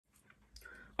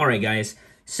Alright guys,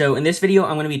 so in this video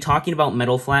I'm going to be talking about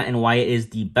Metal Flat and why it is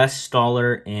the best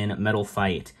staller in Metal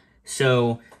Fight.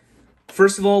 So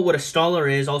first of all, what a staller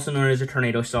is, also known as a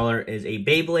tornado staller, is a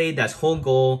Beyblade that's whole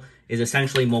goal is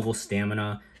essentially mobile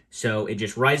stamina. So it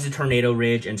just rides the tornado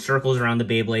ridge and circles around the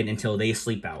Beyblade until they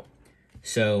sleep out.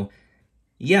 So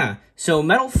yeah, so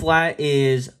Metal Flat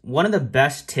is one of the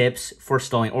best tips for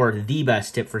stalling, or the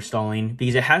best tip for stalling,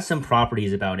 because it has some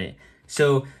properties about it.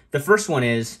 So the first one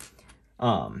is,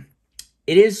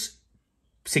 it is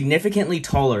significantly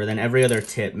taller than every other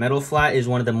tip. Metal Flat is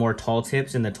one of the more tall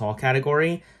tips in the tall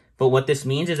category, but what this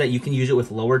means is that you can use it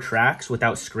with lower tracks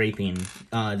without scraping.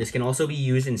 This can also be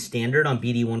used in standard on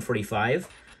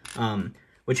BD145,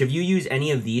 which if you use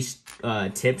any of these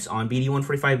tips on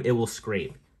BD145, it will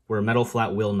scrape, where Metal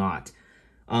Flat will not.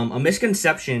 A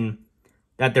misconception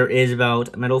that there is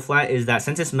about Metal Flat is that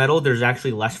since it's metal, there's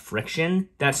actually less friction.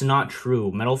 That's not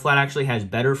true. Metal Flat actually has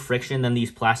better friction than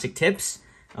these plastic tips,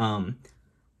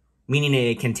 meaning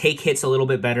it can take hits a little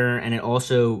bit better, and it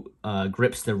also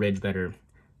grips the ridge better.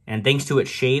 And thanks to its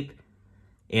shape,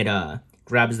 it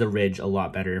grabs the ridge a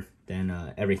lot better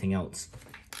than everything else.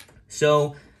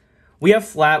 So we have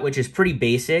Flat, which is pretty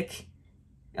basic.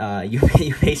 You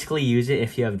basically use it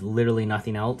if you have literally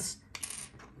nothing else.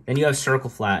 Then you have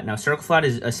Circle Flat. Now, Circle Flat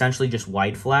is essentially just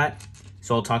Wide Flat,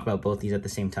 so I'll talk about both these at the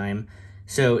same time.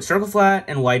 So, Circle Flat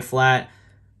and Wide Flat,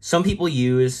 some people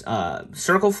use.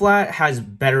 Circle Flat has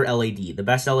better LAD, the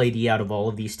best LAD out of all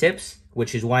of these tips,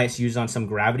 which is why it's used on some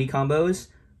gravity combos.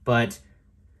 But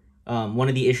one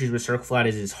of the issues with Circle Flat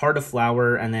is it's hard to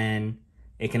flower, and then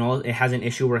it has an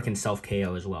issue where it can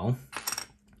self-KO as well.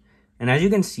 And as you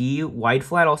can see, Wide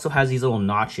Flat also has these little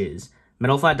notches.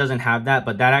 Metal Flat doesn't have that,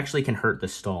 but that actually can hurt the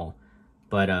stall.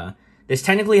 But this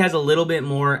technically has a little bit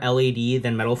more LAD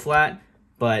than Metal Flat,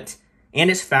 and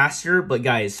it's faster. But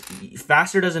guys,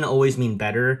 faster doesn't always mean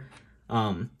better.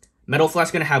 Metal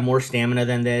Flat's going to have more stamina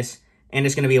than this, and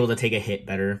it's going to be able to take a hit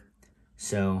better.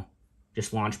 So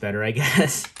just launch better, I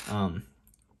guess.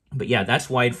 But yeah,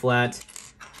 that's Wide Flat.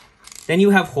 Then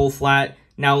you have Whole Flat.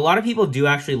 Now, a lot of people do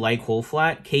actually like Whole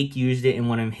Flat. Cake used it in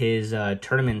one of his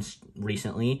tournaments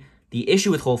recently. The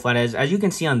issue with Whole Flat is, as you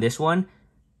can see on this one,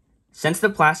 since the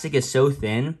plastic is so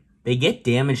thin, they get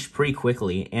damaged pretty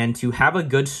quickly. And to have a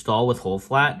good stall with Whole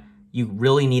Flat, you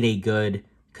really need a good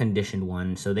conditioned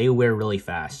one. So they wear really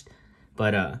fast.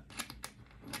 But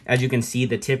as you can see,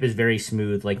 the tip is very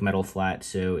smooth like Metal Flat,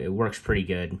 so it works pretty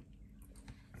good.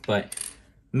 But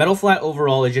Metal Flat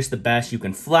overall is just the best. You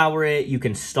can flower it, you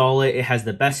can stall it, it has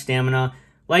the best stamina.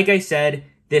 Like I said,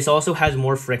 this also has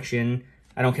more friction.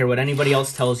 I don't care what anybody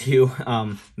else tells you.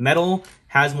 Metal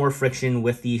has more friction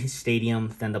with the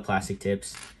stadium than the plastic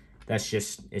tips. It's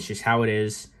just how it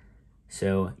is.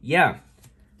 So yeah,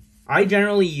 I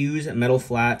generally use Metal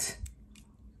Flat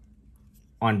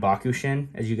on Bakushin,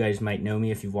 as you guys might know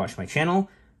me if you've watched my channel.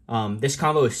 This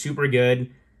combo is super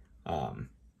good.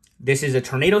 This is a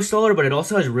tornado staller, but it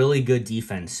also has really good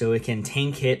defense. So it can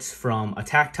tank hits from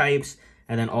attack types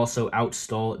and then also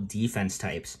outstall defense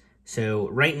types. So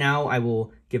right now I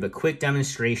will give a quick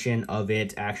demonstration of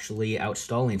it actually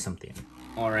outstalling something.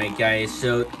 Alright guys,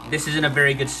 so this isn't a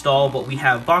very good stall, but we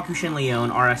have Bakushin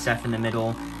Leon RSF in the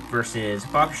middle versus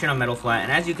Bakushin on Metal Flat.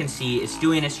 And as you can see, it's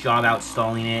doing its job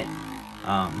outstalling it.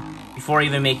 Before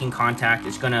even making contact,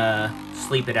 it's going to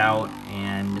sleep it out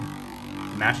and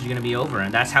the match is going to be over.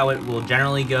 And that's how it will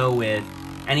generally go with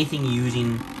anything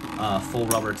using full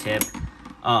rubber tip.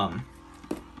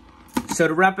 So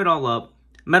to wrap it all up,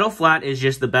 Metal Flat is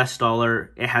just the best staller.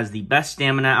 It has the best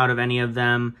stamina out of any of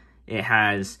them. It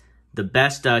has the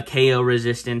best KO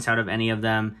resistance out of any of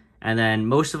them. And then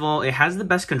most of all, it has the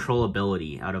best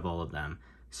controllability out of all of them.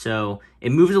 So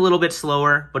it moves a little bit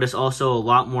slower, but it's also a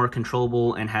lot more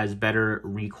controllable and has better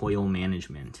recoil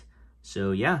management.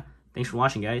 So yeah, thanks for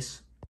watching, guys.